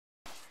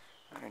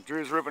And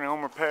Drew's Ripping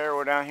Home Repair.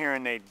 We're down here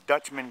in the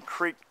Duchman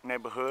Creek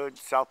neighborhood,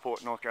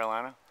 Southport, North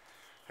Carolina.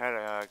 Had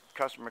a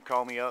customer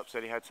call me up,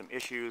 said he had some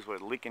issues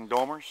with leaking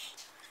dormers.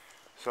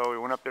 So we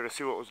went up there to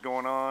see what was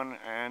going on,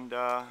 and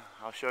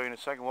I'll show you in a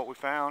second what we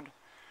found.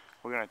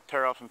 We're going to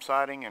tear off some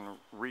siding and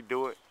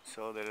redo it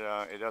so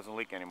that it doesn't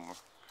leak anymore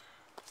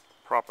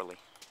properly.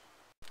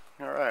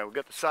 Alright, we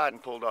got the siding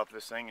pulled off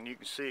this thing, and you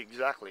can see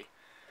exactly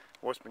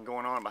what's been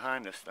going on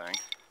behind this thing.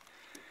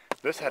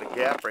 This had a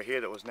gap right here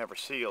that was never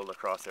sealed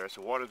across there,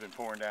 so water's been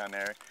pouring down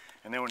there.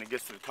 And then when it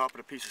gets to the top of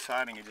the piece of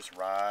siding, it just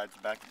rides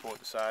back and forth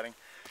the siding.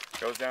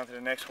 Goes down to the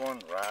next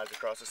one, rides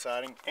across the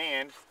siding.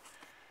 And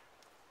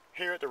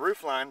here at the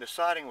roof line, the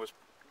siding was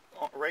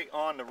right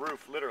on the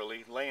roof,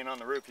 literally laying on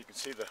the roof. You can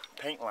see the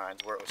paint lines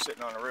where it was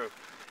sitting on the roof.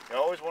 You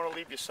always want to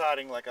leave your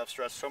siding, like I've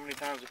stressed so many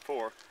times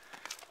before,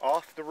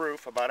 off the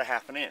roof about a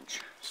 ½ inch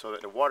so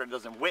that the water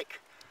doesn't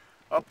wick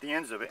up the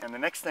ends of it. And the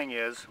next thing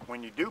is,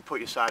 when you do put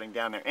your siding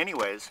down there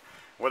anyways,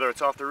 whether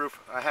it's off the roof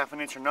a ½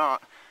 inch or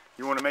not,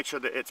 you want to make sure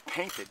that it's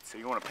painted. So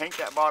you want to paint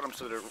that bottom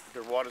so that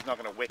the water's not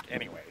going to wick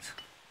anyways.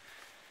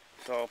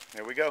 So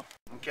there we go.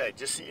 Okay,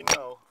 just so you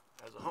know,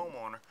 as a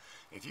homeowner,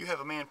 if you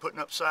have a man putting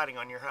up siding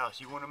on your house,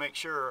 you want to make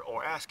sure,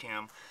 or ask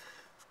him,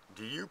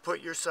 do you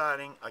put your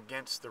siding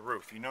against the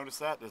roof? You notice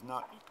that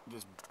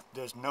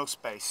there's no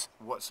space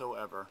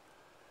whatsoever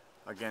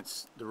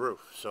against the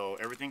roof. So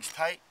everything's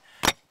tight.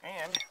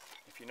 And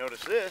if you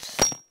notice this,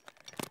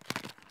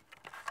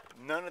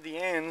 none of the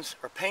ends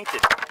are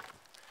painted.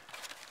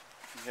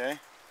 Okay,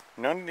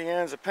 none of the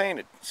ends are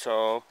painted.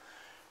 So,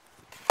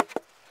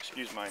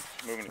 excuse my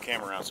moving the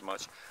camera around so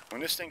much.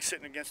 When this thing's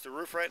sitting against the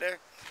roof right there,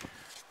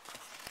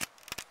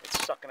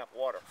 it's sucking up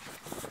water.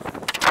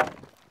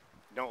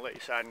 Don't let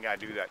your siding guy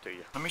do that to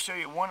you. Let me show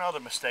you one other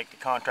mistake the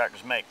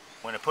contractors make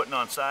when they're putting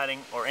on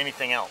siding or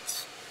anything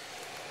else.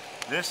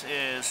 This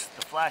is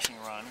the flashing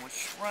run,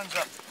 which runs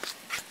up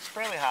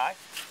fairly high.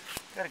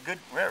 Got a good,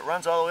 it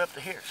runs all the way up to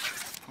here,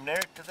 from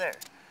there to there.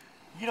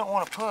 You don't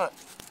want to put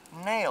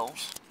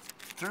nails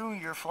through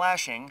your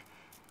flashing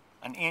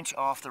an inch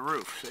off the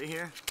roof. See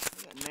here?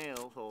 We got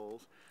nail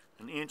holes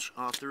an inch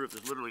off the roof.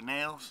 There's literally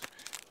nails,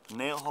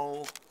 nail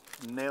hole,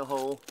 nail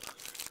hole,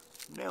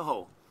 nail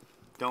hole.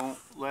 Don't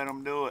let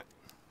them do it.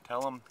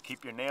 Tell them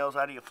keep your nails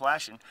out of your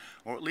flashing,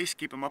 or at least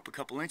keep them up a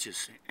couple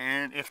inches.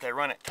 And if they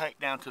run it tight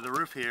down to the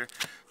roof here,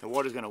 the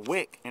water's going to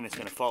wick and it's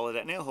going to follow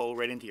that nail hole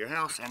right into your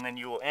house, and then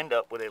you will end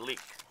up with a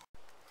leak.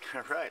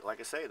 Alright, like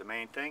I say, the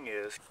main thing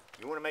is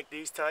you want to make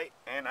these tight,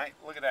 and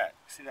look at that.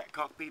 See that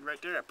caulk bead right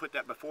there? I put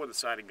that before the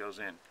siding goes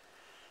in.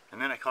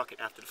 And then I caulk it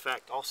after the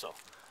fact also.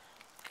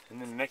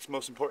 And then the next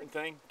most important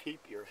thing,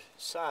 keep your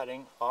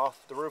siding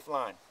off the roof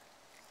line.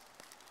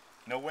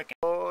 No wicking.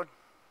 There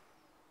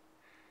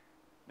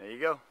you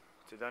go.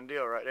 It's a done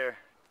deal right there.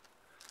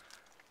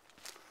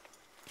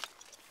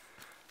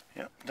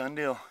 Yep, done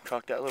deal.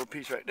 Caulk that little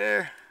piece right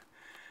there.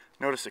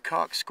 Notice the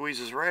caulk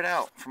squeezes right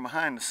out from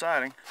behind the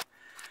siding.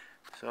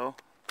 So,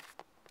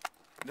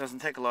 it doesn't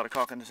take a lot of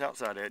caulk on this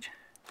outside edge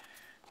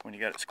when you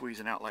got it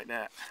squeezing out like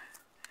that.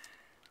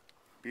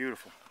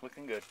 Beautiful.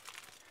 Looking good.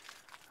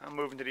 I'm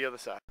moving to the other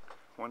side.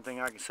 One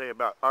thing I can say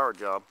about our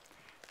job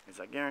is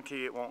I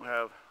guarantee it won't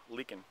have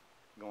leaking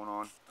going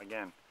on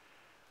again.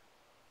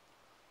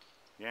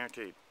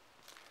 Guaranteed.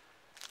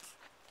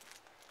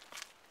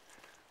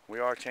 We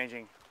are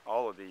changing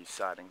all of these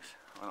sidings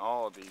on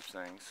all of these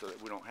things so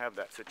that we don't have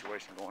that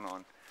situation going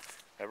on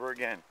ever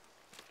again.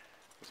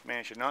 This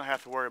man should not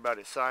have to worry about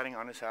his siding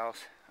on his house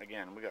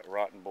again. We got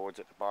rotten boards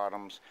at the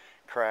bottoms,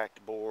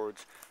 cracked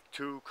boards,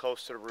 too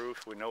close to the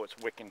roof. We know it's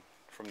wicking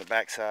from the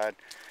backside.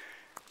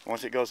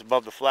 Once it goes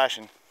above the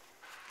flashing,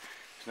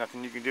 there's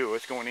nothing you can do.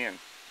 It's going in.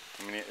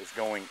 I mean, it is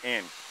going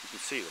in. You can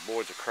see the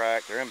boards are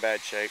cracked. They're in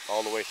bad shape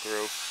all the way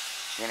through.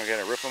 We're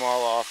going to rip them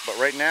all off. But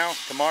right now,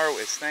 tomorrow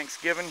is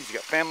Thanksgiving. He's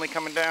got family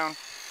coming down.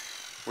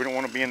 We don't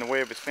want to be in the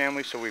way of his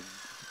family, so we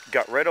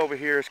got right over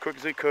here as quick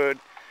as we could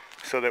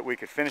so that we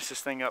could finish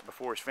this thing up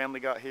before his family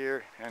got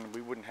here and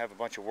we wouldn't have a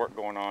bunch of work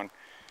going on.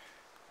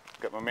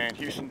 Got my man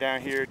Houston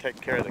down here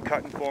taking care of the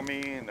cutting for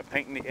me and the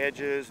painting the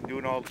edges and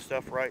doing all the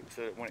stuff right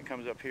so that when it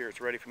comes up here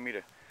it's ready for me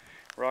to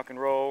rock and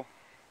roll.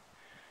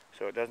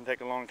 So it doesn't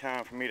take a long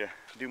time for me to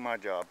do my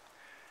job.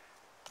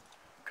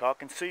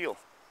 Caulk and seal.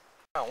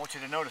 I want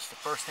you to notice the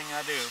first thing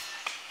I do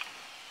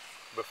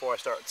before I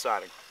start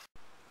siding.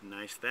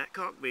 Nice fat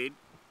caulk bead.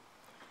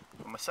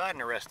 Put my siding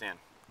to rest in.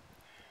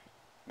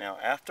 Now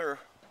after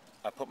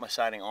I put my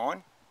siding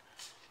on,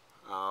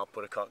 I'll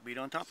put a caulk bead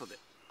on top of it.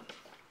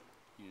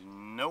 There's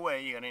no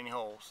way you got any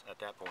holes at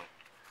that point.